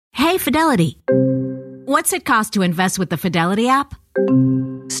Hey, Fidelity. What's it cost to invest with the Fidelity app?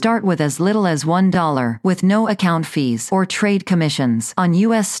 Start with as little as $1 with no account fees or trade commissions on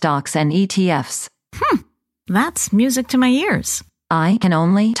U.S. stocks and ETFs. That's music to my ears. I can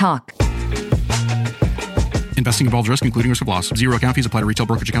only talk. Investing involves risk, including risk of loss. Zero account fees apply to retail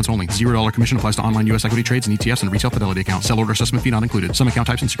brokerage accounts only. $0 commission applies to online U.S. equity trades and ETFs and retail Fidelity accounts. Sell order assessment fee not included. Some account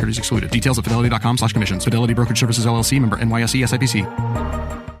types and securities excluded. Details at fidelity.com/commissions. Fidelity Brokerage Services, LLC, member NYSE, SIPC.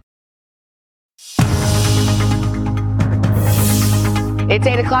 It's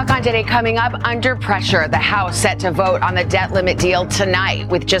 8 o'clock on Today. Coming up, under pressure, the House set to vote on the debt limit deal tonight.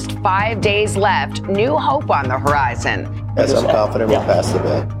 With just 5 days left, new hope on the horizon. Yes, I'm confident we'll pass the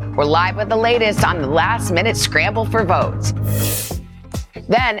bill. We're live with the latest on the last-minute scramble for votes.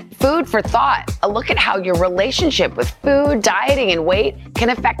 Then, food for thought. A look at how your relationship with food, dieting, and weight can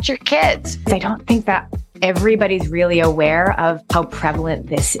affect your kids. I don't think that everybody's really aware of how prevalent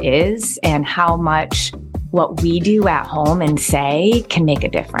this is and how much what we do at home and say can make a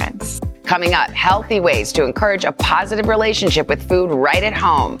difference. Coming up, healthy ways to encourage a positive relationship with food right at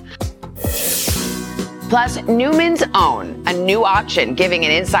home. Plus, Newman's Own, a new auction giving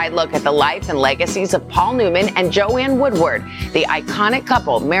an inside look at the lives and legacies of Paul Newman and Joanne Woodward, the iconic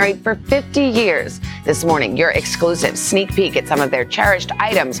couple married for 50 years. This morning, your exclusive sneak peek at some of their cherished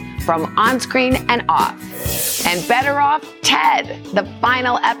items from on-screen and off. And Better Off Ted. The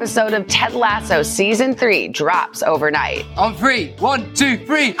final episode of Ted Lasso Season 3 drops overnight. On 3, 1, 2,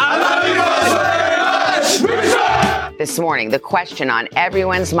 3. I love you guys very much! This morning, the question on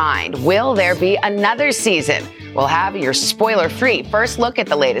everyone's mind, will there be another season? We'll have your spoiler-free first look at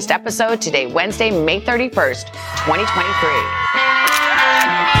the latest episode today, Wednesday, May 31st, 2023.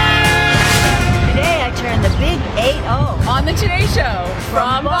 Today, I turned the big 8-0 on the Today Show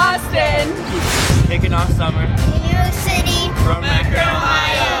from Boston. Kicking off summer. New York City. From Akron,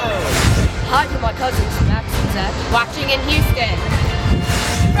 Ohio. Hi to my cousins Max and Zach. Watching in Houston.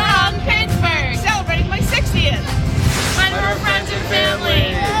 From Pittsburgh. Celebrating my 60th. And her friends and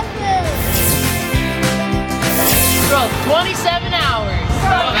family. From 27 hours.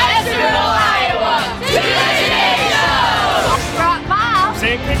 From Edgerville, Iowa. To the Today Show. Brought Mom.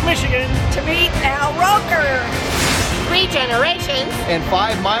 St. Creek, Michigan. To meet Al Roker. 3 generations. And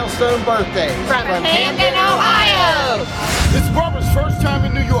 5 milestone birthdays. From Camden, Ohio. This is Barbara's first time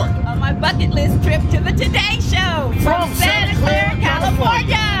in New York. On my bucket list trip to the Today Show. From Santa Clara,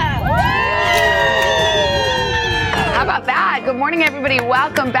 California. How about that? Good morning, everybody.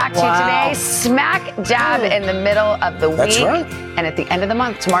 Welcome back to Today. Smack dab in the middle of the week. That's right. And at the end of the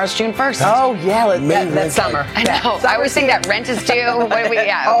month, tomorrow's June 1st. Oh, yeah. That's summer. I know. I always think that rent is due. All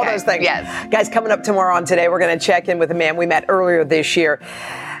those things. Yes. Guys, coming up tomorrow on Today, we're going to check in with a man we met earlier this year.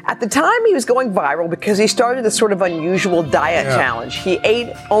 At the time, he was going viral because he started a sort of unusual diet challenge. He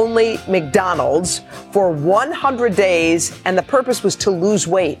ate only McDonald's for 100 days, and the purpose was to lose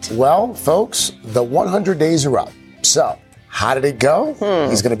weight. Well, folks, the 100 days are up. So, how did it go?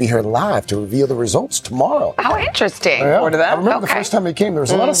 He's going to be here live to reveal the results tomorrow. How interesting. Yeah. I remember the first time he came, there was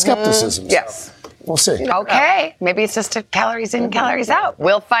a lot of skepticism. Yes. So we'll see. Okay. Maybe it's just a calories in, calories out.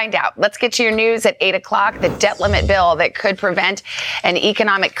 We'll find out. Let's get to your news at 8 o'clock. The debt limit bill that could prevent an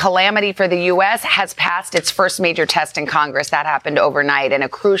economic calamity for the U.S. has passed its first major test in Congress. That happened overnight. And a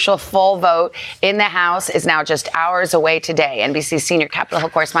crucial full vote in the House is now just hours away today. NBC senior Capitol Hill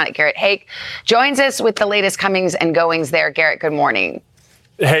correspondent Garrett Hake joins us with the latest comings and goings there. Garrett, good morning.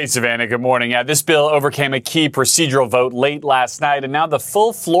 Hey, Savannah, good morning. Yeah, this bill overcame a key procedural vote late last night, and now the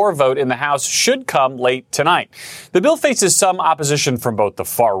full floor vote in the House should come late tonight. The bill faces some opposition from both the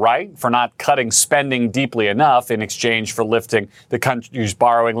far right for not cutting spending deeply enough in exchange for lifting the country's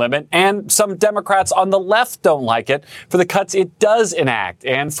borrowing limit, and some Democrats on the left don't like it for the cuts it does enact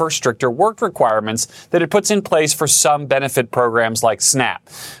and for stricter work requirements that it puts in place for some benefit programs like SNAP.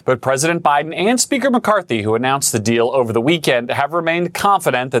 But President Biden and Speaker McCarthy, who announced the deal over the weekend, have remained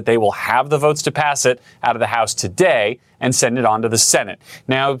confident that they will have the votes to pass it out of the House today and send it on to the Senate.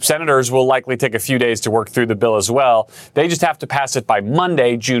 Now, senators will likely take a few days to work through the bill as well. They just have to pass it by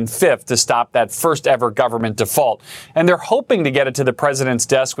Monday, June 5th, to stop that first ever government default. And they're hoping to get it to the president's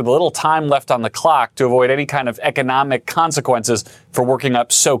desk with a little time left on the clock to avoid any kind of economic consequences for working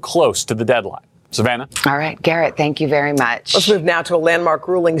up so close to the deadline. Savannah? All right, Garrett, thank you very much. Let's move now to a landmark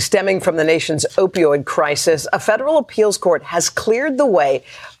ruling stemming from the nation's opioid crisis. A federal appeals court has cleared the way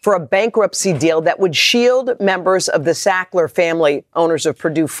for a bankruptcy deal that would shield members of the Sackler family, owners of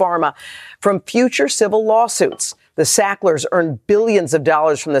Purdue Pharma, from future civil lawsuits. The Sacklers earned billions of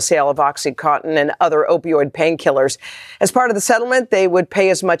dollars from the sale of OxyContin and other opioid painkillers. As part of the settlement, they would pay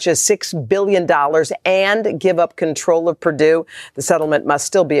as much as $6 billion and give up control of Purdue. The settlement must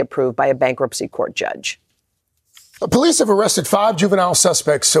still be approved by a bankruptcy court judge. Police have arrested 5 juvenile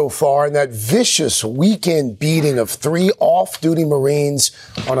suspects so far in that vicious weekend beating of 3 off-duty Marines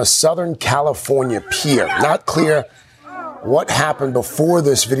on a Southern California pier. Not clear what happened before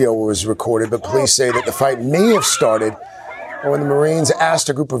this video was recorded, but police say that the fight may have started when the Marines asked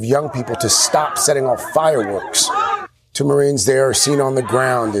a group of young people to stop setting off fireworks. 2 Marines there are seen on the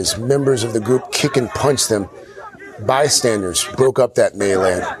ground as members of the group kick and punch them. Bystanders broke up that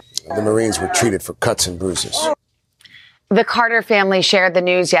melee. The Marines were treated for cuts and bruises. The Carter family shared the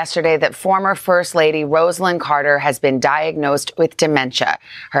news yesterday that former First Lady Rosalynn Carter has been diagnosed with dementia.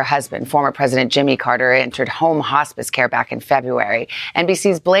 Her husband, former President Jimmy Carter, entered home hospice care back in February.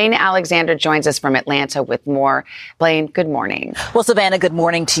 NBC's Blaine Alexander joins us from Atlanta with more. Blaine, good morning. Well, Savannah, good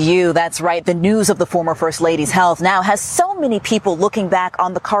morning to you. That's right. The news of the former First Lady's health now has so many people looking back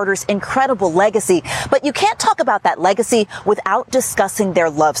on the Carters' incredible legacy. But you can't talk about that legacy without discussing their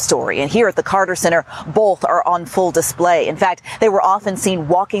love story. And here at the Carter Center, both are on full display. In fact, they were often seen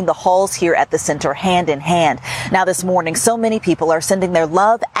walking the halls here at the center hand in hand. Now this morning, so many people are sending their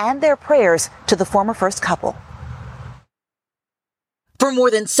love and their prayers to the former first couple. For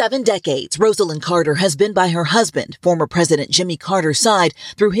more than 7 decades, Rosalynn Carter has been by her husband, former President Jimmy Carter's side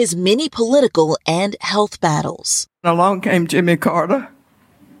through his many political and health battles. Along came Jimmy Carter,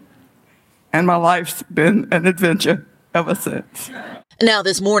 and my life's been an adventure ever since. Now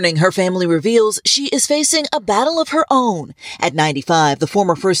this morning, her family reveals she is facing a battle of her own. At 95, the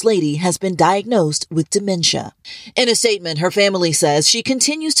former First Lady has been diagnosed with dementia. In a statement, her family says she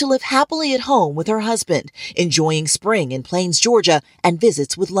continues to live happily at home with her husband, enjoying spring in Plains, Georgia, and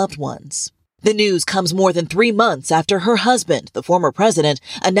visits with loved ones. The news comes more than 3 months after her husband, the former president,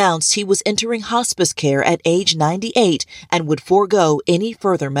 announced he was entering hospice care at age 98 and would forego any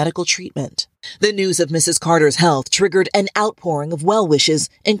further medical treatment. The news of Mrs. Carter's health triggered an outpouring of well wishes,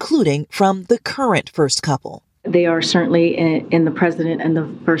 including from the current first couple. They are certainly in the president and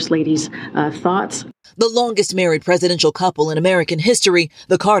the first lady's thoughts. The longest married presidential couple in American history,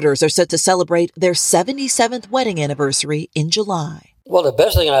 the Carters are set to celebrate their 77th wedding anniversary in July. Well, the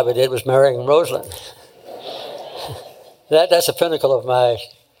best thing I ever did was marrying Rosalynn. That's the pinnacle of my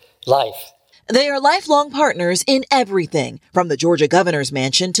life. They are lifelong partners in everything, from the Georgia governor's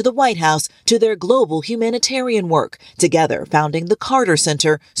mansion to the White House to their global humanitarian work, together founding the Carter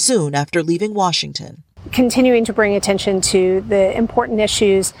Center soon after leaving Washington. Continuing to bring attention to the important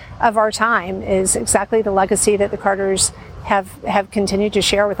issues of our time is exactly the legacy that the Carters have continued to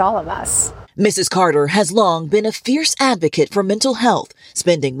share with all of us. Mrs. Carter has long been a fierce advocate for mental health,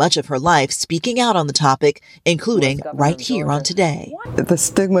 spending much of her life speaking out on the topic, including right here on Today. The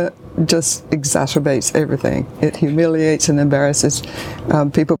stigma just exacerbates everything. It humiliates and embarrasses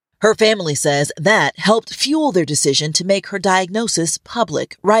people. Her family says that helped fuel their decision to make her diagnosis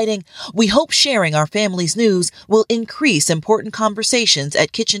public, writing, "We hope sharing our family's news will increase important conversations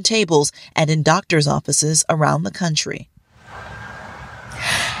at kitchen tables and in doctors' offices around the country."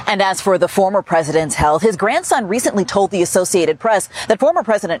 And as for the former president's health, his grandson recently told the Associated Press that former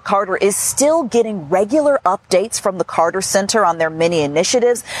President Carter is still getting regular updates from the Carter Center on their many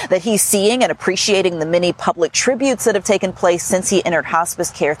initiatives, that he's seeing and appreciating the many public tributes that have taken place since he entered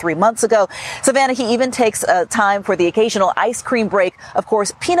hospice care 3 months ago. Savannah, he even takes time for the occasional ice cream break, of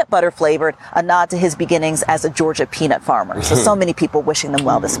course, peanut butter flavored, a nod to his beginnings as a Georgia peanut farmer. So many people wishing them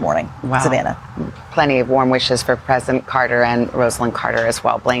well this morning. Wow. Savannah. Plenty of warm wishes for President Carter and Rosalynn Carter as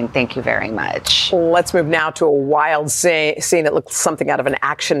well. Blaine, thank you very much. Let's move now to a wild scene that looks something out of an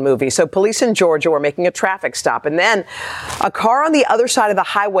action movie. So police in Georgia were making a traffic stop, and then a car on the other side of the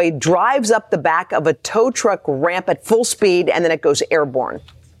highway drives up the back of a tow truck ramp at full speed, and then it goes airborne.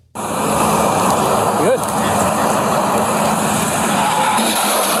 Good.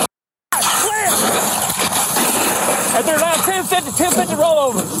 At their line, 1050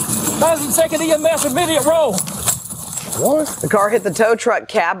 rollover. 1,000-second EMS immediate roll. What? The car hit the tow truck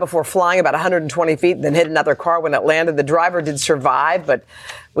cab before flying about 120 feet, then hit another car when it landed. The driver did survive, but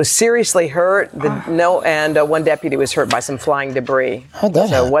was seriously hurt. One deputy was hurt by some flying debris.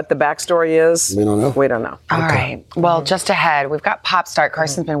 What the backstory is, we don't know. All right. Well, just ahead, we've got Pop Star.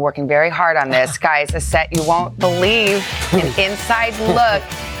 Carson's been working very hard on this. Guys, a set you won't believe. An inside look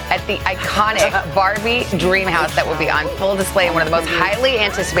at the iconic Barbie Dream House that will be on full display in one of the most highly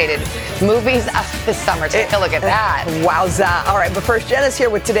anticipated movies of the summer. Take a look at that. Wowza. All right, but first, Jenna's here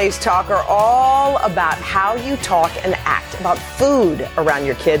with today's talker, all about how you talk and act about food around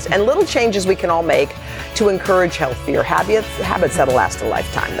your kids and little changes we can all make to encourage healthier habits that'll last a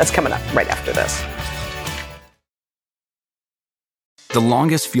lifetime. That's coming up right after this. The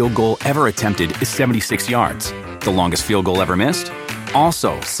longest field goal ever attempted is 76 yards. The longest field goal ever missed?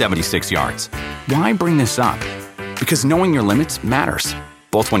 Also 76 yards. Why bring this up? Because knowing your limits matters,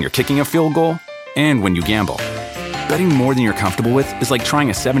 both when you're kicking a field goal and when you gamble. Betting more than you're comfortable with is like trying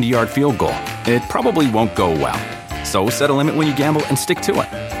a 70-yard field goal. It probably won't go well. So set a limit when you gamble and stick to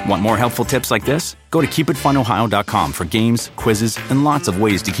it. Want more helpful tips like this? Go to keepitfunohio.com for games, quizzes, and lots of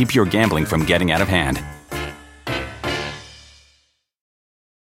ways to keep your gambling from getting out of hand.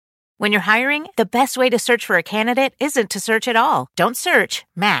 When you're hiring, the best way to search for a candidate isn't to search at all. Don't search,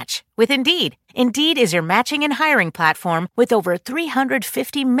 match with Indeed. Indeed is your matching and hiring platform with over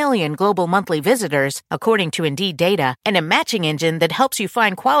 350 million global monthly visitors, according to Indeed data, and a matching engine that helps you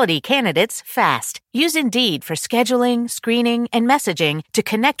find quality candidates fast. Use Indeed for scheduling, screening, and messaging to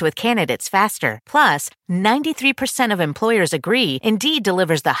connect with candidates faster. Plus, 93% of employers agree Indeed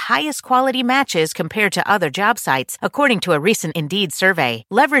delivers the highest quality matches compared to other job sites, according to a recent Indeed survey.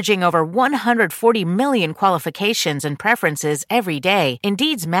 Leveraging over 140 million qualifications and preferences every day,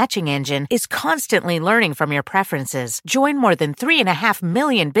 Indeed's matching engine is constantly learning from your preferences. Join more than 3.5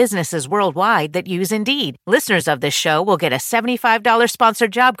 million businesses worldwide that use Indeed. Listeners of this show will get a $75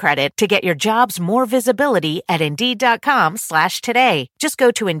 sponsored job credit to get your jobs more visibility at Indeed.com/today. Just go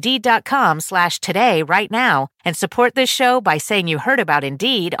to Indeed.com/today right now and support this show by saying you heard about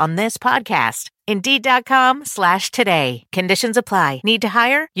Indeed on this podcast. Indeed.com/today. Conditions apply. Need to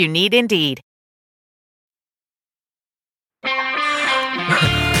hire? You need Indeed.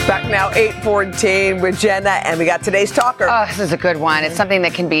 Back now, 8:14 with Jenna, and we got today's talker. Oh, this is a good one. It's something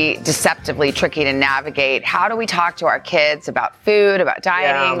that can be deceptively tricky to navigate. How do we talk to our kids about food, about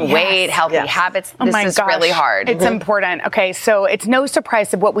dieting, weight, healthy habits? This is really hard. It's important. Okay, so it's no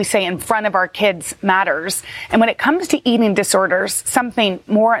surprise that what we say in front of our kids matters. And when it comes to eating disorders, something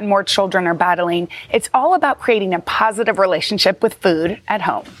more and more children are battling, it's all about creating a positive relationship with food at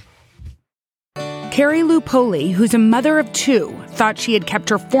home. Carrie Lupoli, who's a mother of two, thought she had kept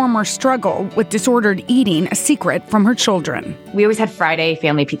her former struggle with disordered eating a secret from her children. We always had Friday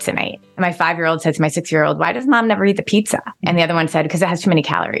family pizza night. And my 5-year-old said to my 6-year-old, "Why does mom never eat the pizza?" And the other one said, "Because it has too many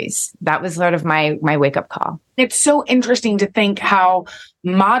calories." That was sort of my wake-up call. It's so interesting to think how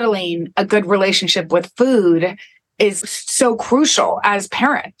modeling a good relationship with food is so crucial as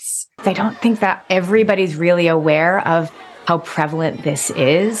parents. I don't think that everybody's really aware of how prevalent this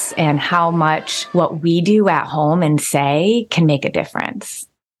is and how much what we do at home and say can make a difference.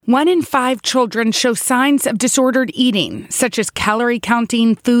 1 in 5 children show signs of disordered eating, such as calorie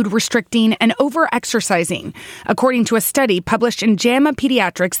counting, food restricting, and over-exercising, according to a study published in JAMA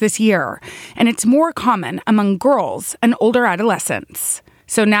Pediatrics this year. And it's more common among girls and older adolescents.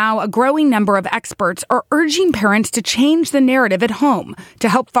 So now a growing number of experts are urging parents to change the narrative at home to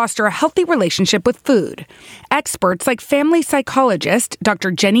help foster a healthy relationship with food. Experts like family psychologist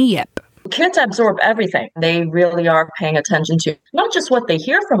Dr. Jenny Yip. Kids absorb everything. They really are paying attention to not just what they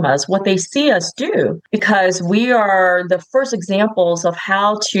hear from us, what they see us do, because we are the first examples of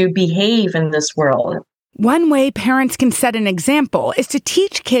how to behave in this world. One way parents can set an example is to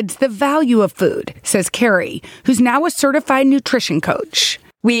teach kids the value of food, says Carrie, who's now a certified nutrition coach.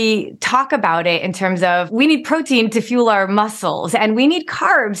 We talk about it in terms of we need protein to fuel our muscles and we need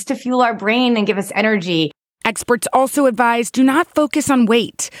carbs to fuel our brain and give us energy. Experts also advise do not focus on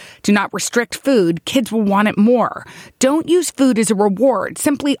weight. Do not restrict food. Kids will want it more. Don't use food as a reward.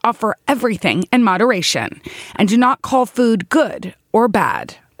 Simply offer everything in moderation. And do not call food good or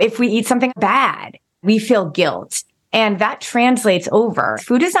bad. If we eat something bad, we feel guilt. And that translates over.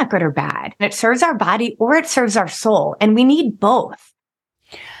 Food is not good or bad. It serves our body or it serves our soul. And we need both.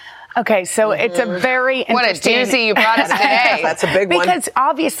 Okay, so it's a very interesting... What a doozy you brought us today. That's a big one. Because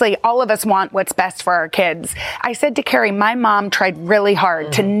obviously all of us want what's best for our kids. I said to Carrie, my mom tried really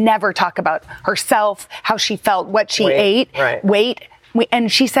hard to never talk about herself, how she felt, what she ate, weight.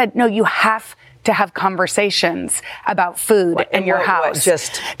 And she said, no, you have to have conversations about food in your house.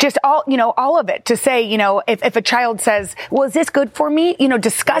 Just all, all of it. To say, if a child says, well, is this good for me?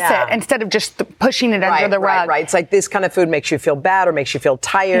 Discuss it instead of just pushing it under the rug. Right. It's like this kind of food makes you feel bad or makes you feel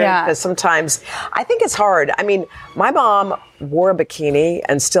tired. Because sometimes I think it's hard. I mean, my mom wore a bikini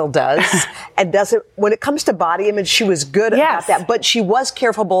and still does and doesn't, when it comes to body image, she was good about that, but she was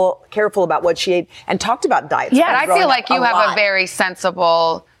careful about what she ate and talked about diets. Yeah, but I feel like you have a very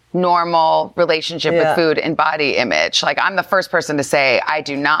sensible normal relationship with food and body image. Like, I'm the first person to say I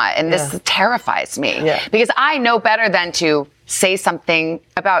do not. And this terrifies me because I know better than to say something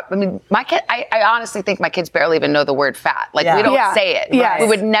about, my kid, I honestly think my kids barely even know the word fat. Like, we don't say it. We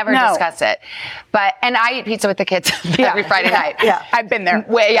would never discuss it. And I eat pizza with the kids every Friday night. I've been there.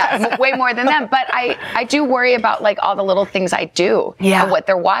 Way more than them. But I do worry about like all the little things I do and what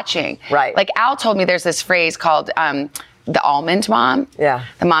they're watching. Right. Like, Al told me there's this phrase called the almond mom. Yeah.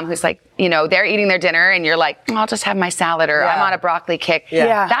 The mom who's like, they're eating their dinner and you're like, I'll just have my salad, or I'm on a broccoli kick.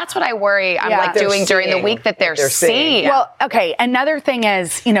 That's what I worry I'm like doing during the week that they're seeing. Well, okay. Another thing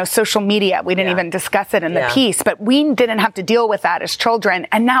is, social media. We didn't even discuss it in the piece, but we didn't have to deal with that as children.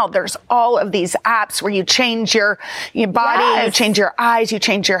 And now there's all of these apps where you change your body, you change your eyes, you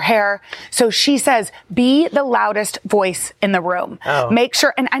change your hair. So she says, be the loudest voice in the room. Make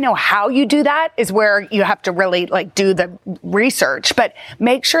sure, and I know how you do that is where you have to really like do the research, but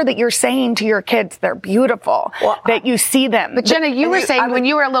make sure that you're saying to your kids they're beautiful, that you see them. But Jenna, you were saying when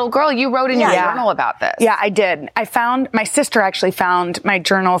you were a little girl, you wrote in your journal about this. Yeah, I did. My sister actually found my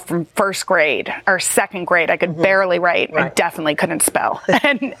journal from first grade or second grade. I could barely write. I definitely couldn't spell.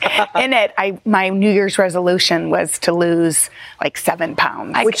 And in it, my New Year's resolution was to lose like 7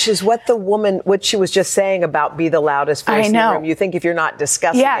 pounds. Which is what she was just saying about be the loudest voice in the room. You think if you're not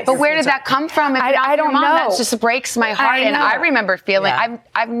discussing it. But where did that come from? If I don't know. That just breaks my heart. And I remember feeling,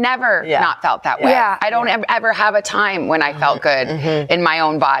 I've never not felt that way. I don't ever have a time when I felt good in my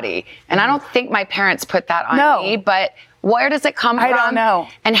own body. And I don't think my parents put that on me, but where does it come from? I don't know.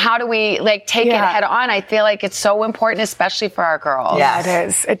 And how do we take it head on? I feel like it's so important, especially for our girls. Yeah, it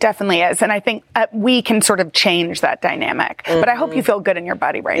is. It definitely is. And I think we can sort of change that dynamic. But I hope you feel good in your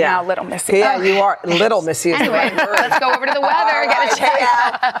body right now, little Missy. Yeah, you are. Little Missy. Anyway, let's go over to the weather. Get a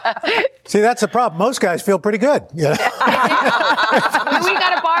check. See, that's the problem. Most guys feel pretty good. We got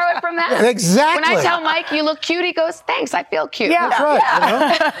to borrow it from that. Exactly. When I tell Mike, you look cute, he goes, thanks, I feel cute. Yeah, that's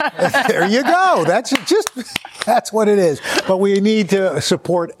right. There you go. That's what it is. But we need to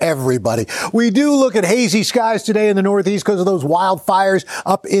support everybody. We do look at hazy skies today in the Northeast because of those wildfires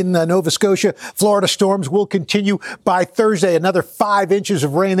up in Nova Scotia. Florida storms will continue by Thursday. Another 5 inches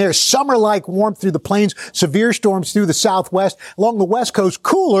of rain there. Summer-like warmth through the plains. Severe storms through the Southwest. Along the West Coast,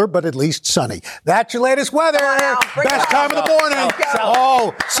 cooler, but at least sunny. That's your latest weather. Best time of the morning.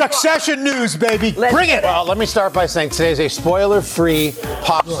 Succession news, baby. Bring it. Well, let me start by saying today's a spoiler-free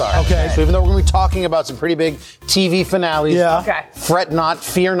pop star. Okay. So even though we're going to be talking about some pretty big TV finales, fret not,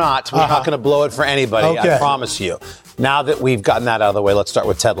 fear not. We're not going to blow it for anybody. I promise you. Now that we've gotten that out of the way, let's start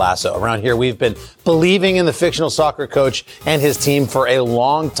with Ted Lasso. Around here, we've been believing in the fictional soccer coach and his team for a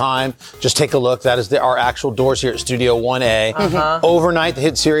long time. Just take a look. That is our actual doors here at Studio 1A. Overnight, the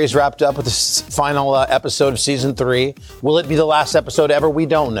hit series wrapped up with the final episode of season 3. Will it be the last episode ever? We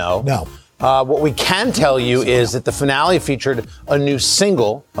don't know. No. What we can tell you is that the finale featured a new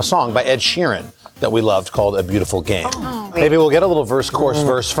single, a song by Ed Sheeran that we loved called A Beautiful Game. Maybe we'll get a little verse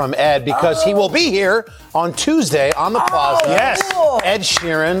from Ed because he will be here on Tuesday on the Plaza. Yes. Ed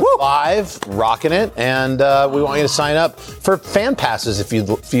Sheeran live, rocking it. And we want you to sign up for fan passes if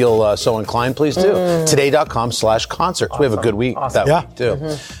you feel so inclined. Please do. Today.com/concerts. We have a good week that week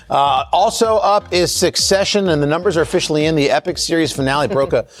too. Also up is Succession, and the numbers are officially in. The epic series finale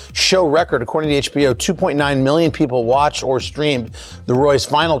broke a show record. According to HBO, 2.9 million people watched or streamed the Roy's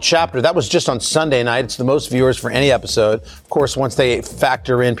final chapter. That was just on Sunday night. It's the most viewers for any episode. Of course, once they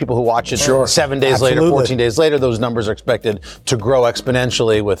factor in people who watch it 7 days later, 14 days later, those numbers are expected to grow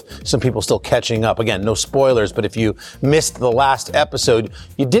exponentially with some people still catching up. Again, no spoilers, but if you missed the last episode,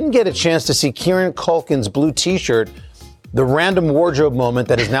 you didn't get a chance to see Kieran Culkin's blue t-shirt, the random wardrobe moment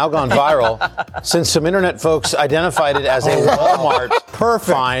that has now gone viral since some internet folks identified it as a Walmart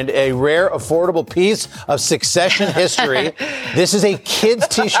find, a rare, affordable piece of Succession history. This is a kid's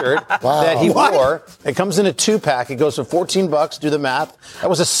t-shirt that he wore. It comes in a 2-pack. It goes for $14. Do the math. That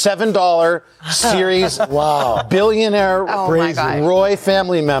was a $7 series. Billionaire Roy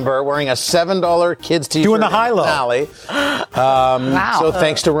family member wearing a $7 kids t-shirt. Doing the high-low. So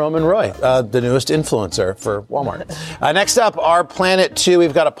thanks to Roman Roy, the newest influencer for Walmart. Next up, Our Planet 2.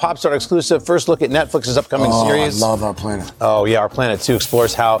 We've got a Pop Star exclusive. First look at Netflix's upcoming series. I love Our Planet. Oh, yeah. Our Planet 2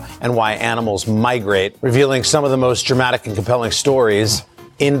 explores how and why animals migrate, revealing some of the most dramatic and compelling stories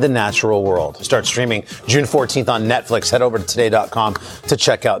in the natural world. Start streaming June 14th on Netflix. Head over to today.com to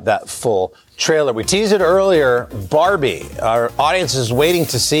check out that full trailer. We teased it earlier, Barbie. Our audience is waiting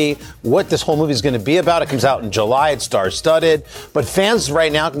to see what this whole movie is going to be about. It comes out in July. It's star-studded. But fans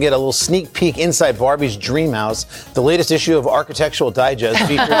right now can get a little sneak peek inside Barbie's dream house. The latest issue of Architectural Digest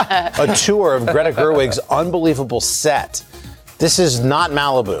features a tour of Greta Gerwig's unbelievable set. This is not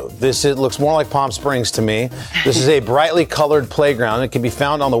Malibu. It looks more like Palm Springs to me. This is a brightly colored playground. It can be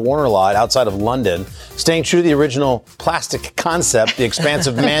found on the Warner lot outside of London. Staying true to the original plastic concept, the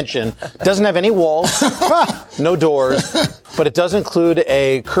expansive mansion doesn't have any walls, no doors, but it does include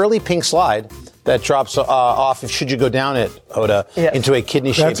a curly pink slide that drops off should you go down it, Hoda, into a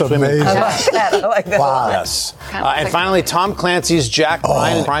kidney-shaped swimming pool. I like that. Wow. Yes. And finally, Tom Clancy's Jack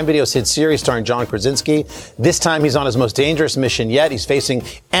Ryan in Prime Video's hit series starring John Krasinski. This time he's on his most dangerous mission yet. He's facing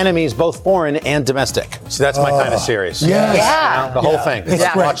enemies, both foreign and domestic. So that's my kind of series. Yes. You know, the whole thing.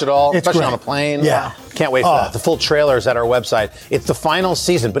 Watch it all, especially on a plane. Yeah. Can't wait for that. The full trailer is at our website. It's the final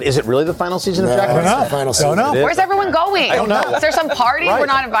season, but is it really the final season of Jack Ryan? I don't know. Where's everyone going? I don't know. Is there some party we're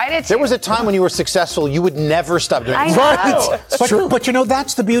not invited to? There was a time when you were successful, you would never stop doing it. But you know,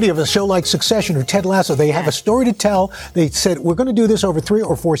 that's the beauty of a show like Succession or Ted Lasso. They have a story to tell. They said, we're going to do this over 3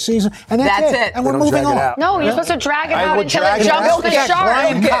 or 4 seasons, and that's it. And we're moving on. No, you're supposed to drag it out until it jumps the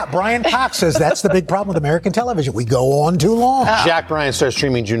shark. Brian Cox says that's the big problem with American television. We go on too long. Jack Ryan starts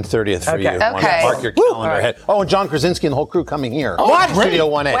streaming June 30th for you. Mark your calendar ahead. Oh, and John Krasinski and the whole crew coming here. What? Studio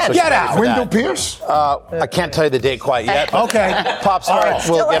 1A. So get out. Wendell Pierce? I can't tell you the date quite yet. Okay. Pop star.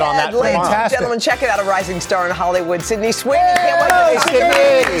 We'll get on that Ladies tomorrow. and gentlemen, check it out. A rising star in Hollywood, Sydney Sweeney. Can't wait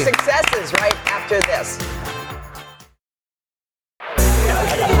for these successes right after this.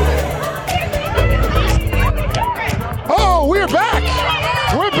 Oh, we're back.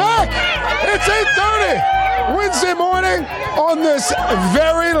 We're back. It's 8:30 Wednesday morning on this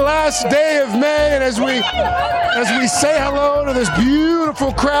very last day of May, and as we say hello to this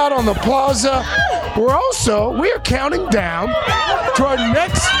beautiful crowd on the plaza, we are counting down to our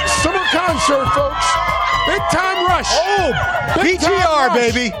next summer concert, folks. Big Time Rush. Oh, PTR,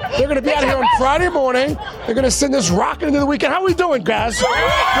 baby. They're going to be out here on Friday morning. They're going to send us rocking into the weekend. How are we doing, guys? Doing good?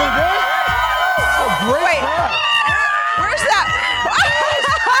 Great. Wait, where's that?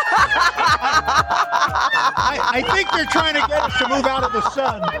 I think they're trying to get us to move out of the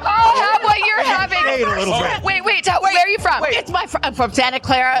sun. Have what you're having. A little bit. Wait, where are you from? I'm from Santa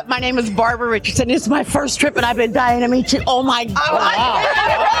Clara. My name is Barbara Richardson. It's my first trip, and I've been dying to meet you. Oh, my God.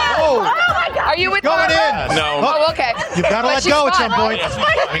 Oh, my God. Are you with going Barbara? in? No. Oh, okay. You've got to let go at some point.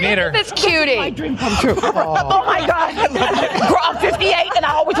 We need her. This cutie. My dream come true. Oh, my God. I'm 58, and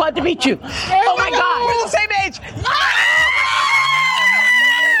I always wanted to meet you. Oh, my God. We're the same age.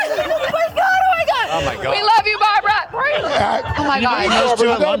 Oh, my God. We love you, Barbara. Oh, my God. Those two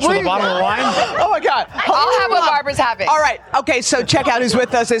at lunch with a bottle of wine? Oh, my God. I'll have what Barbara's having. All right. Okay, so check out who's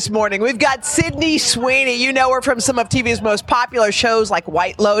with us this morning. We've got Sydney Sweeney. You know her from some of TV's most popular shows like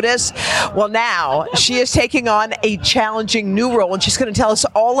White Lotus. Well, now she is taking on a challenging new role, and she's going to tell us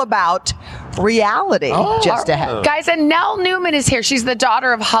all about reality just ahead. Guys, and Nell Newman is here. She's the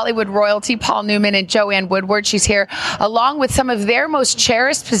daughter of Hollywood royalty Paul Newman and Joanne Woodward. She's here along with some of their most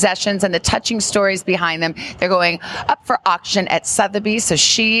cherished possessions and the touching stories behind them. They're going up for auction at Sotheby's. So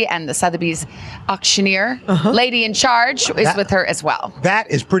she and the Sotheby's auctioneer, lady in charge, is with her as well.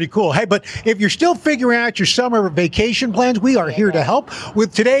 That is pretty cool. Hey, but if you're still figuring out your summer vacation plans, we are here to help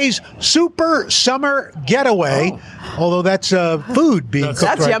with today's Super Summer Getaway. Although that's food being cooked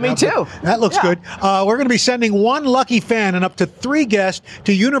That's right yummy now. too. That looks good. We're going to be sending one lucky fan and up to 3 guests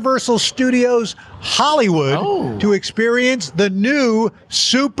to Universal Studios Hollywood to experience the new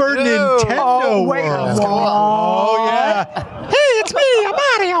Super Nintendo World. Oh, yeah. Hey, it's me, I'm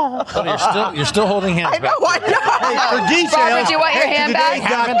Mario. Oh, you're still holding hands back. Hey, for details, Barbara, do you want your hand back?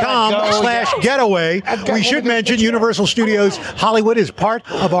 today.com/getaway. We should mention Universal Studios Hollywood is part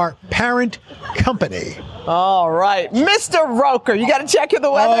of our parent company. All right. Mr. Roker, you got to check in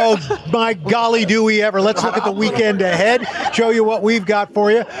the weather. Oh, my golly, do we ever. Let's look at the weekend ahead, show you what we've got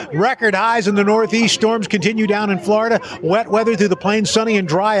for you. Record highs in the Northeast. Storms continue down in Florida. Wet weather through the plains, sunny and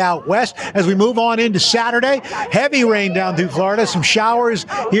dry out west. As we move on into Saturday, heavy rain down through Florida. Some showers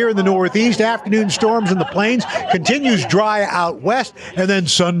here in the Northeast. Afternoon storms in the plains. Continues dry out west. And then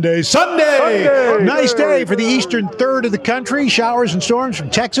Sunday. Nice day for the eastern third of the country. Showers and storms from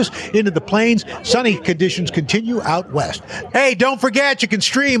Texas into the plains. Sunny conditions continue out west. Hey, don't forget, you can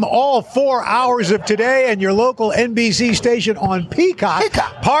stream all 4 hours of today and your local NBC station on Peacock,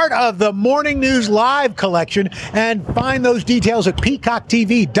 part of the Morning News Live collection, and find those details at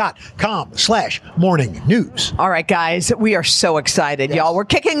peacocktv.com/morning news. All right, guys, we are so excited, y'all. We're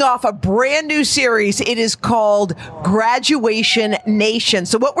kicking off a brand new series. It is called Graduation Nation.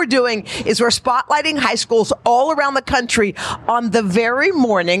 So what we're doing is we're spotlighting high schools all around the country on the very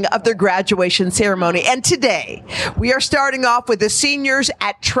morning of their graduation ceremony. And today, we are starting off with the seniors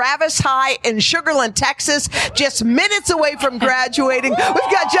at Travis High in Sugar Land, Texas, just minutes away from graduating. We've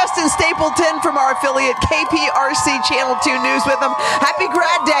got Justin Stapleton from our affiliate KPRC Channel 2 News with him. Happy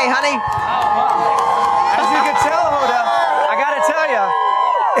grad day, honey. As you can tell, Hoda, I gotta tell you,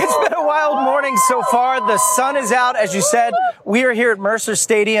 it's been a wild morning so far. The sun is out, as you said. We are here at Mercer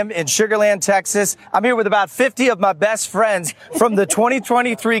Stadium in Sugar Land, Texas. I'm here with about 50 of my best friends from the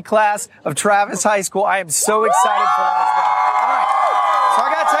 2023 class of Travis High School. I am so excited for all this. All right, so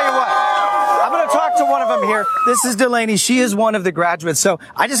I gotta tell you what. I'm going to talk to one of them here. This is Delaney. She is one of the graduates. So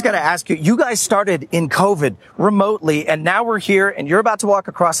I just got to ask you, you guys started in COVID remotely, and now we're here, and you're about to walk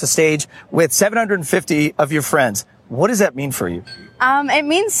across the stage with 750 of your friends. What does that mean for you? It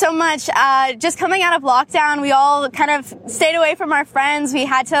means so much. Just coming out of lockdown, we all kind of stayed away from our friends. We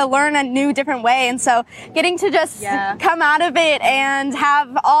had to learn a new, different way. And so getting to just come out of it and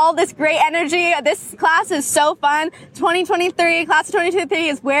have all this great energy. This class is so fun. 2023, class of 2023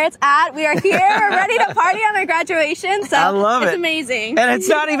 is where it's at. We are here. We're ready to party on our graduation. So I love it's it. amazing. And it's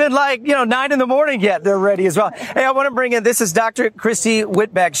not even 9 in the morning yet. They're ready as well. Hey, I want to bring in, this is Dr. Christy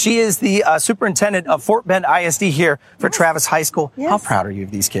Whitbeck. She is the superintendent of Fort Bend ISD here for Travis High School. How proud are you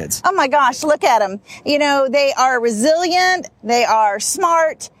of these kids? Oh my gosh, look at them. You know, they are resilient, they are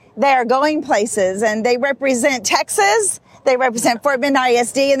smart, they are going places, and they represent Texas, they represent Fort Bend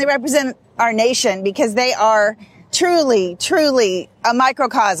ISD, and they represent our nation because they are truly, truly a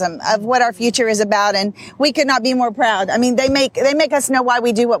microcosm of what our future is about, and we could not be more proud. I mean, they make us know why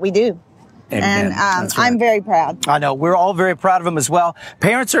we do what we do. Amen. And That's right. I'm very proud. I know. We're all very proud of them as well.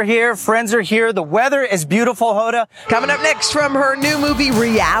 Parents are here. Friends are here. The weather is beautiful, Hoda. Coming up next, from her new movie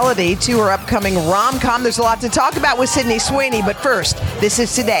Reality to her upcoming rom-com, there's a lot to talk about with Sydney Sweeney. But first, this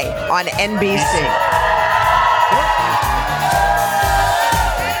is Today on NBC.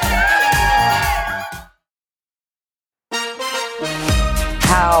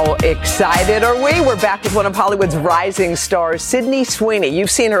 How excited are we? We're back with one of Hollywood's rising stars, Sydney Sweeney.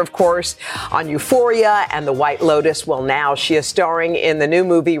 You've seen her, of course, on Euphoria and The White Lotus. Well, now she is starring in the new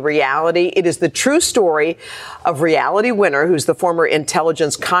movie Reality. It is the true story of Reality winner, who's the former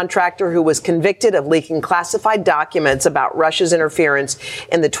intelligence contractor who was convicted of leaking classified documents about Russia's interference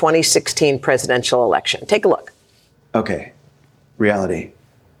in the 2016 presidential election. Take a look. Okay, Reality.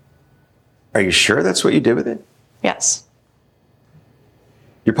 Are you sure that's what you did with it? Yes.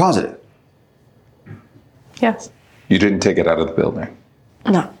 You're positive? Yes. You didn't take it out of the building?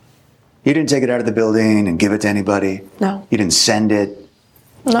 No. You didn't take it out of the building and give it to anybody? No. You didn't send it?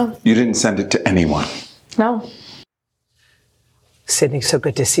 No. You didn't send it to anyone? No. Sydney, so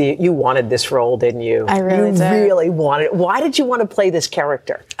good to see you. You wanted this role, didn't you? I really did. You really wanted it. Why did you want to play this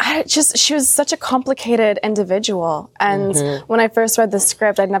character? She was such a complicated individual. And when I first read the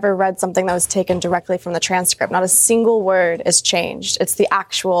script, I'd never read something that was taken directly from the transcript. Not a single word is changed. It's the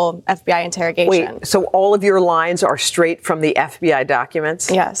actual FBI interrogation. Wait, so all of your lines are straight from the FBI documents?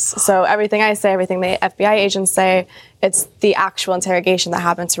 Yes. So everything I say, everything the FBI agents say, it's the actual interrogation that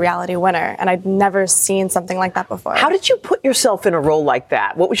happened to Reality winner. And I'd never seen something like that before. How did you put yourself in a role like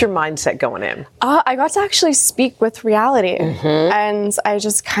that? What was your mindset going in? I got to actually speak with Reality. And I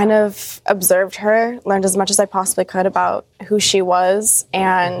just kind of observed her, learned as much as I possibly could about who she was,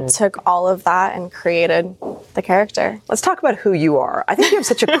 and took all of that and created the character. Let's talk about who you are. I think you have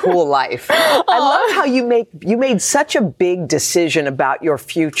such a cool life. I love how you made such a big decision about your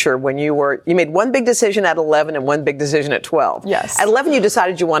future when you made one big decision at 11 and one big decision at 12. Yes. At 11, you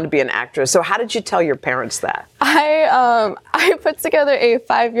decided you wanted to be an actress. So how did you tell your parents that? I put together a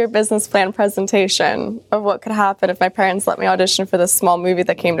 5-year business plan presentation of what could happen if my parents let me audition for this small movie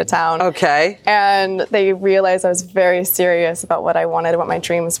that came to town. Okay. And they realized I was very serious about what I wanted, what my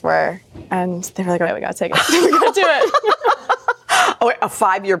dreams were. And they were like, okay, we gotta take it. We gotta do it. Oh, a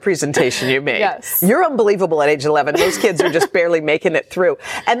 5-year presentation you made. Yes. You're unbelievable at age 11. Those kids are just barely making it through.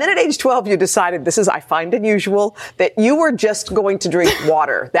 And then at age 12, you decided, I find unusual, that you were just going to drink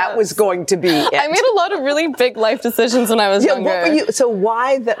water. That was going to be it. I made a lot of really big life decisions when I was younger. What were you, so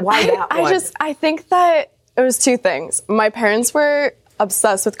why that one? I think that it was two things. My parents were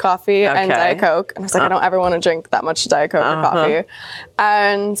obsessed with coffee and Diet Coke. And I was like, I don't ever want to drink that much Diet Coke or coffee.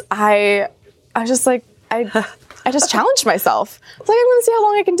 And I was just like, I just challenged myself. I was like, I'm going to see how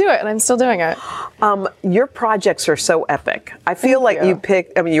long I can do it, and I'm still doing it. Your projects are so epic. I feel like you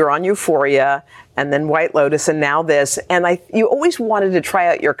picked, you're on Euphoria, and then White Lotus, and now this. And you always wanted to try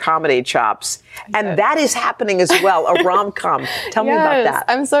out your comedy chops. And that is happening as well, a rom-com. Tell me about that.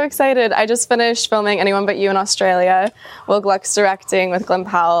 I'm so excited. I just finished filming Anyone But You in Australia. Will Gluck's directing with Glenn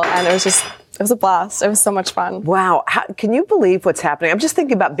Powell, and it was a blast. It was so much fun. Wow. Can you believe what's happening? I'm just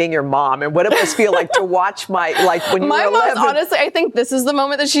thinking about being your mom and what it must feel like to watch when you my were 11. mom's, honestly, I think this is the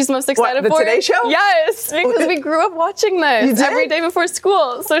moment that she's most excited the for. Today Show? Yes, because we grew up watching this every day before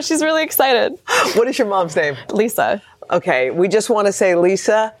school. So she's really excited. What is your mom's name? Lisa. Okay. We just want to say,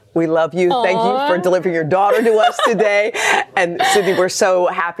 Lisa, we love you. Aww. Thank you for delivering your daughter to us today. And Sydney, we're so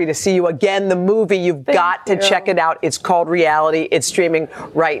happy to see you again. The movie, you've got to check it out. It's called Reality. It's streaming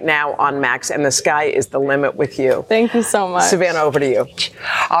right now on Max, and the sky is the limit with you. Thank you so much. Savannah, over to you.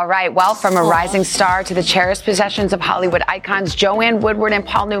 All right. Well, from a rising star to the cherished possessions of Hollywood icons, Joanne Woodward and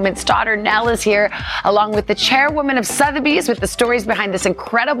Paul Newman's daughter Nell is here, along with the chairwoman of Sotheby's, with the stories behind this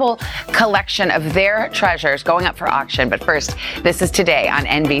incredible collection of their treasures going up for auction. But first, this is Today on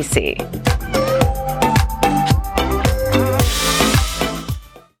NBC. The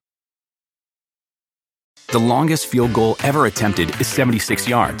longest field goal ever attempted is 76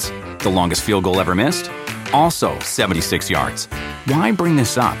 yards. The longest field goal ever missed? Also 76 yards. Why bring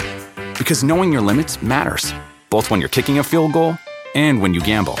this up? Because knowing your limits matters, both when you're kicking a field goal and when you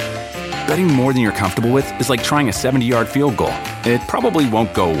gamble. Betting more than you're comfortable with is like trying a 70-yard field goal. It probably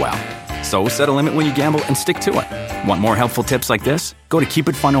won't go well. So set a limit when you gamble and stick to it. Want more helpful tips like this? Go to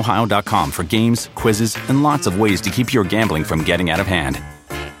keepitfunohio.com for games, quizzes, and lots of ways to keep your gambling from getting out of hand.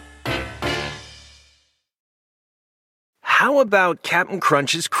 How about Captain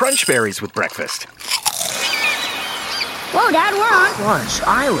Crunch's Crunch Berries with breakfast? Whoa, Dad, we're on Crunch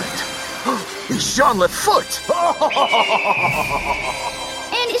Island. He's Jean Lafoot.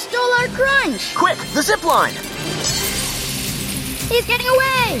 And he stole our crunch. Quick, the zip line. He's getting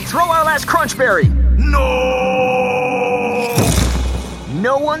away. Throw our last Crunch Berry. No!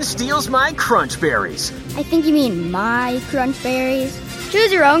 No one steals my Crunch Berries. I think you mean my Crunch Berries.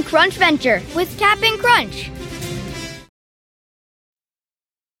 Choose your own Crunch venture with Cap'n Crunch.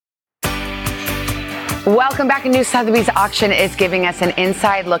 Welcome back. A new Sotheby's auction is giving us an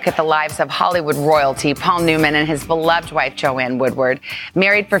inside look at the lives of Hollywood royalty, Paul Newman and his beloved wife, Joanne Woodward.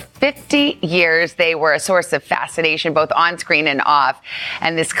 Married for 50 years, they were a source of fascination, both on screen and off.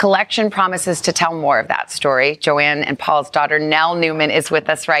 And this collection promises to tell more of that story. Joanne and Paul's daughter, Nell Newman, is with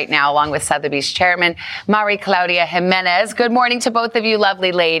us right now, along with Sotheby's chairman, Maria Claudia Jimenez. Good morning to both of you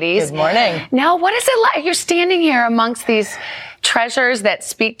lovely ladies. Good morning. Nell, what is it like? You're standing here amongst these treasures that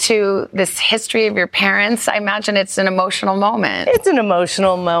speak to this history of your parents. I imagine it's an emotional moment. It's an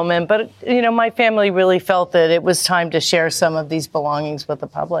emotional moment, but my family really felt that it was time to share some of these belongings with the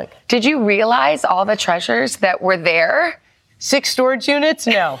public. Did you realize all the treasures that were there? 6 storage units?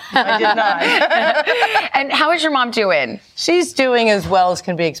 No, I did not. And how is your mom doing? She's doing as well as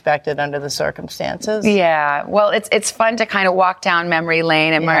can be expected under the circumstances. Yeah, well, it's fun to kind of walk down memory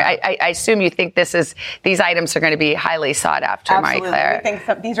lane. And I assume you think these items are going to be highly sought after, Absolutely. Marie-Claire. We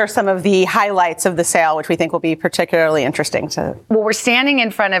think these are some of the highlights of the sale, which we think will be particularly interesting. Well, we're standing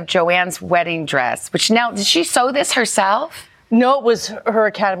in front of Joanne's wedding dress, which now, did she sew this herself? No, it was her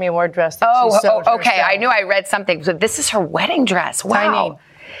Academy Award dress that she sewed okay. herself. I knew I read something. So this is her wedding dress. Wow.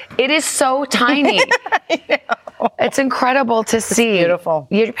 Tiny. It is so tiny. It's incredible to see. Beautiful.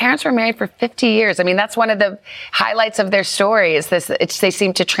 Your parents were married for 50 years. I mean, that's one of the highlights of their story is this. They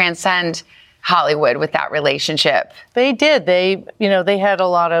seem to transcend Hollywood with that relationship. They did. They had a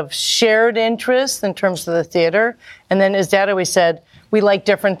lot of shared interests in terms of the theater. And then, as Dad always said, we like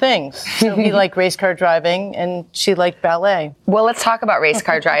different things. So he liked race car driving, and she liked ballet. Well, let's talk about race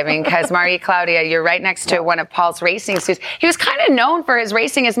car driving, because Maria Claudia, you're right next to one of Paul's racing suits. He was kind of known for his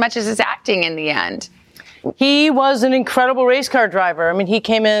racing as much as his acting in the end. He was an incredible race car driver. I mean, he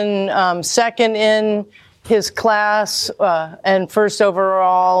came in second in his class and first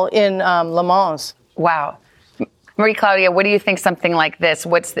overall in Le Mans. Wow. Marie Claudia, what do you think something like this?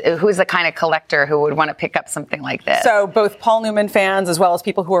 Who's the kind of collector who would want to pick up something like this? So both Paul Newman fans as well as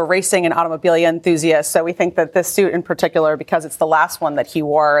people who are racing and automobilia enthusiasts. So we think that this suit in particular, because it's the last one that he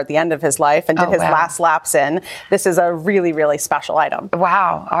wore at the end of his life and did his last laps in, this is a really, really special item.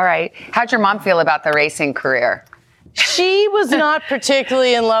 Wow. All right. How'd your mom feel about the racing career? She was not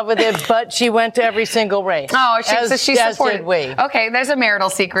particularly in love with it, but she went to every single race. Oh, she supported. Did we. Okay, there's a marital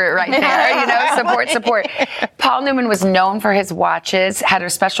secret right there. Support. Paul Newman was known for his watches, had a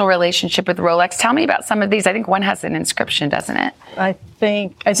special relationship with Rolex. Tell me about some of these. I think one has an inscription, doesn't it? I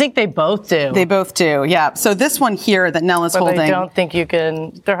think they both do. They both do, yeah. So this one here that Nell is holding. I don't think you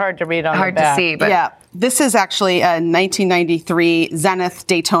can. They're hard to read on the back. Hard to see, but yeah. This is actually a 1993 Zenith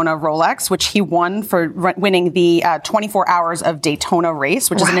Daytona Rolex, which he won for winning the 24 Hours of Daytona race,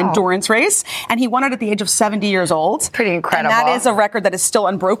 which is an endurance race. And he won it at the age of 70 years old. Pretty incredible. And that is a record that is still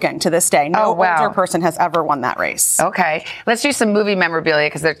unbroken to this day. No older person has ever won that race. Okay. Let's do some movie memorabilia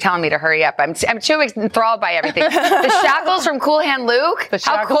because they're telling me to hurry up. I'm too enthralled by everything. The shackles from Cool Hand Luke.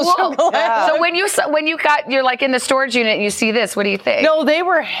 How cool. So when you're like in the storage unit and you see this, what do you think? No, they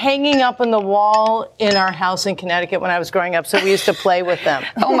were hanging up on the wall in our house in Connecticut when I was growing up, so we used to play with them.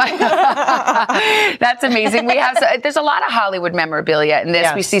 Oh my! That's amazing. There's a lot of Hollywood memorabilia in this.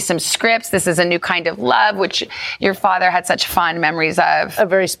 Yes. We see some scripts. This is A New Kind of Love, which your father had such fond memories of. A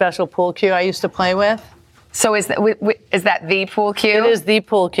very special pool cue I used to play with. So is that the pool cue? It is the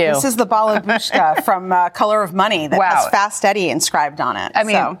pool cue. This is the Balabushka from Color of Money that has Fast Eddie inscribed on it. I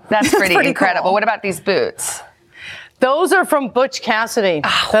mean, that's pretty incredible. Cool. What about these boots? Those are from Butch Cassidy.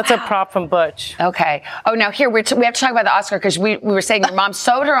 Oh, that's a prop from Butch. Okay. Oh, now here we have to talk about the Oscar because we were saying your mom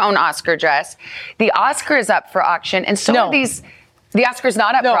sewed her own Oscar dress. The Oscar is up for auction, and so are these. The Oscar's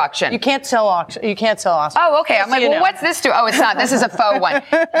not up for auction. You can't sell auction. You can't sell Oscar. Oh, okay. I'm like, well, what's this do? Oh, it's not. This is a faux one.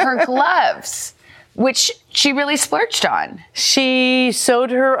 Her gloves, which she really splurged on. She sewed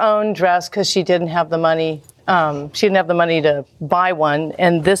her own dress because she didn't have the money. She didn't have the money to buy one,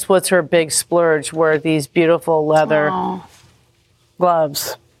 and this was her big splurge, were these beautiful leather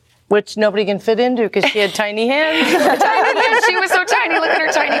gloves, which nobody can fit into because she had tiny hands. She was so tiny. Look at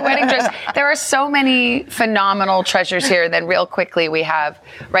her tiny wedding dress. There are so many phenomenal treasures here. Then real quickly, we have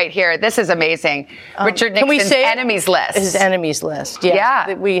right here. This is amazing. Richard Nixon's enemies list. His enemies list. Yes.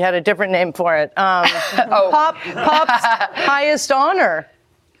 Yeah. We had a different name for it. Pop's highest honor.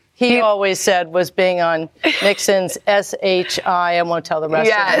 He always said was being on Nixon's SHI, I won't tell the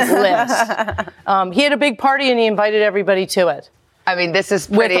rest of his list. He had a big party and he invited everybody to it. I mean, this is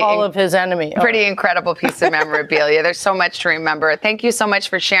pretty with all of his enemies. Pretty incredible piece of memorabilia. There's so much to remember. Thank you so much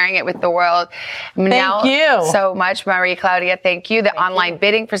for sharing it with the world. Thank you so much, Marie Claudia. Thank you. The online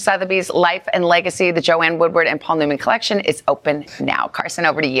bidding for Sotheby's Life and Legacy, the Joanne Woodward and Paul Newman collection, is open now. Carson,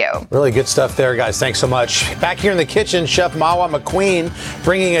 over to you. Really good stuff there, guys. Thanks so much. Back here in the kitchen, Chef Mawa McQueen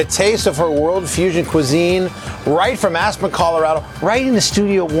bringing a taste of her world fusion cuisine right from Aspen, Colorado, right in the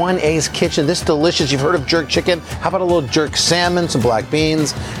Studio 1A's kitchen. This delicious. You've heard of jerk chicken. How about a little jerk salmon? Some black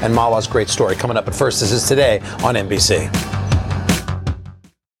beans, and Mawa's great story coming up. But first, this is Today on NBC.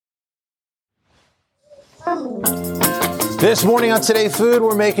 This morning on Today Food,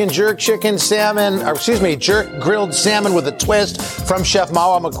 we're making jerk grilled salmon with a twist from Chef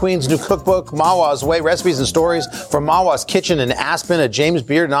Mawa McQueen's new cookbook, Mawa's Way, Recipes and Stories from Mawa's Kitchen in Aspen, a James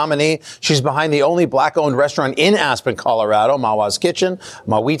Beard nominee. She's behind the only black-owned restaurant in Aspen, Colorado, Mawa's Kitchen,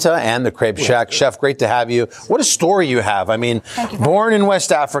 Mawita, and the Crepe Shack. Chef, great to have you. What a story you have. I mean, born in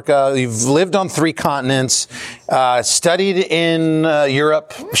West Africa, you've lived on 3 continents, studied in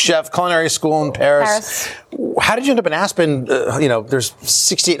Europe, chef, culinary school in Paris. How did you end up in Aspen? There's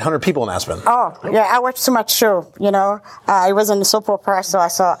 6,800 people in Aspen. Oh, yeah, I watched so much show, I was on the soap opera, so I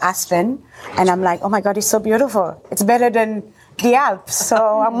saw Aspen, and I'm like, oh my God, it's so beautiful. It's better than the Alps,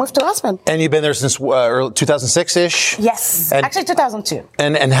 so I moved to Aspen. And you've been there since 2006-ish? Yes, actually 2002.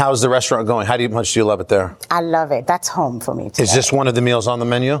 And how's the restaurant going? How much do you love it there? I love it. That's home for me today. Is this one of the meals on the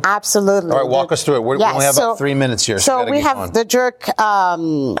menu? Absolutely. All right, walk us through it. We only have about 3 minutes here. So we have the jerk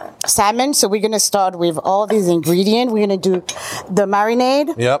salmon. So we're going to start with all these ingredients. We're going to do the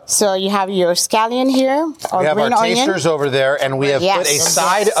marinade. Yep. So you have your scallion here. We have our tasters over there, and we have put a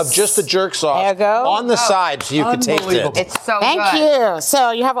side of just the jerk sauce on the side so you can taste it. It's so Thank you.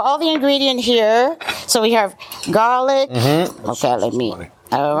 So you have all the ingredients here. So we have garlic. Mm-hmm. Okay, let me.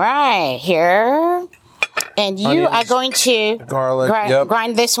 All right, here. And you are going to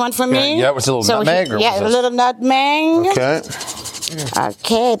grind this one for me. Yeah, it's a little nutmeg. A little nutmeg. Okay.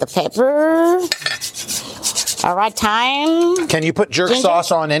 Okay, the pepper. All right, thyme. Can you put jerk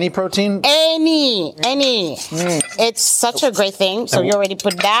sauce on any protein? Any. It's such a great thing. So you already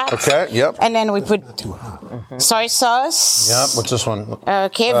put that. Okay, yep. And then we put soy sauce. Yep, what's this one?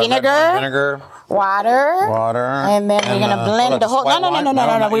 Okay, vinegar. Water. And then we're going to blend the whole... No.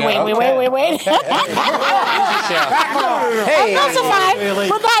 Wait. Hey. That's fine.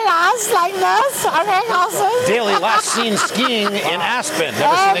 Put that last like this. Okay, awesome. Daily last seen skiing in Aspen.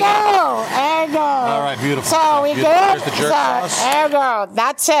 There you go. All right, beautiful. So we good. There's the jerk sauce. There you go.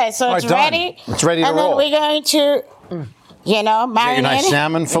 That's it. So it's ready. It's ready to roll. And then we're going to, marinate. Your nice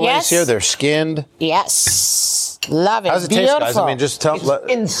salmon fillets here. They're skinned. Yes. Love it. How's it Beautiful. taste, guys? I mean, just tell.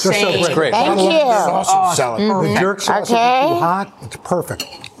 Insane. It's great. Thank you. Sausage salad. The jerk sauce is too hot. It's perfect.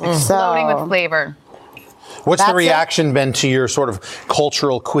 Exploding with flavor. What's the reaction been to your sort of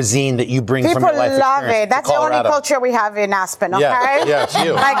cultural cuisine that you bring from your life People love experience it. That's the only culture we have in Aspen, okay? Yeah, it's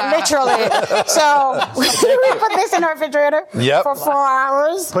you. Like literally. So we put this in our refrigerator for 4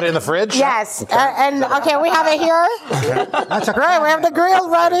 hours. Put it in the fridge? Yes. And okay, we have it here. That's great. We have the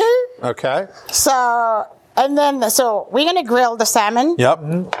grill ready. Okay. So, and then, so we're going to grill the salmon. Yep.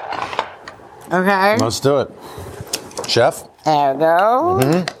 Okay. Let's do it. Chef? There we go.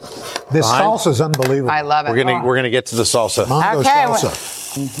 Mm-hmm. This salsa is unbelievable. I love it. We're gonna get to the salsa. Mango salsa.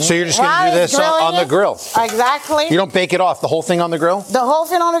 So you're just gonna do this on the grill? Exactly. You don't bake it off, the whole thing on the grill? The whole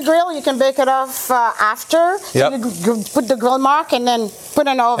thing on the grill, you can bake it off after. Yep. You put the grill mark and then put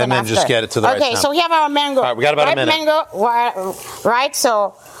it in the oven And then after. just get it to the right Okay, temp. so we have our mango. All right, we got about a minute. Mango, right?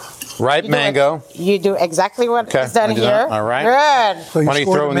 So Ripe mango. you do exactly what is done I do here. that. All right. Good. So you Why don't you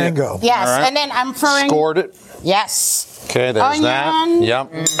scored throw a in mango. Yes, All right. and then I'm throwing. Scored it. Yes. Okay, there's that. Onion.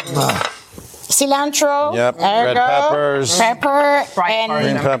 Yep. Cilantro. Yep. There Red you go. peppers. Pepper. And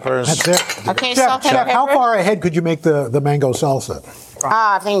Green peppers. That's it. Okay, Chef, salt and Chef, how pepper. far ahead could you make the mango salsa?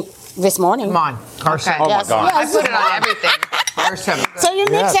 I think this morning. Come on. Okay. Oh, my God. Yes. I put it on everything. So you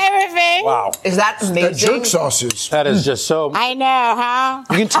mix everything. Wow. Is that amazing? That jerk sausage. That is just so. I know, huh?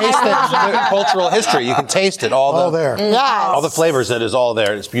 You can taste the cultural history. You can taste it. All there. Yes. All the flavors that is all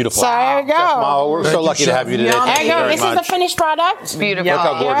there. It's beautiful. So there you go. Chef Mao, we're so lucky to have you today. There Thank you you go. very This is the much. finished product. It's beautiful. Look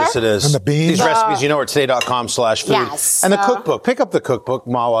how gorgeous it is. And the beans. These recipes, you know, are today.com/food. Yes. And the cookbook. Pick up the cookbook,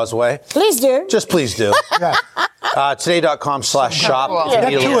 Mawa's Way. Please do. Just please do. Yeah. Today.com/shop. Cool. If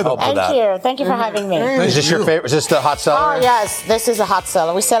you need a little help with Thank that. you. Thank you for having me. Is this your favorite? Is this the hot seller? Oh, yes. This is a hot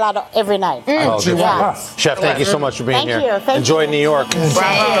seller. We sell out every night. Oh, good. Yes. Chef, thank you so much for being Thank here. you. Thank Enjoy New York.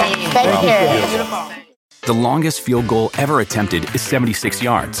 Thank you. The longest field goal ever attempted is 76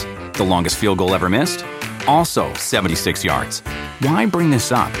 yards. The longest field goal ever missed? Also 76 yards. Why bring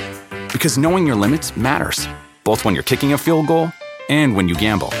this up? Because knowing your limits matters, both when you're kicking a field goal and when you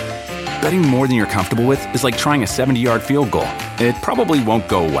gamble. Betting more than you're comfortable with is like trying a 70-yard field goal. It probably won't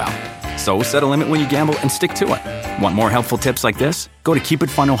go well. So set a limit when you gamble and stick to it. Want more helpful tips like this? Go to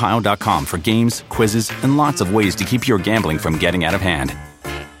keepitfunohio.com for games, quizzes, and lots of ways to keep your gambling from getting out of hand.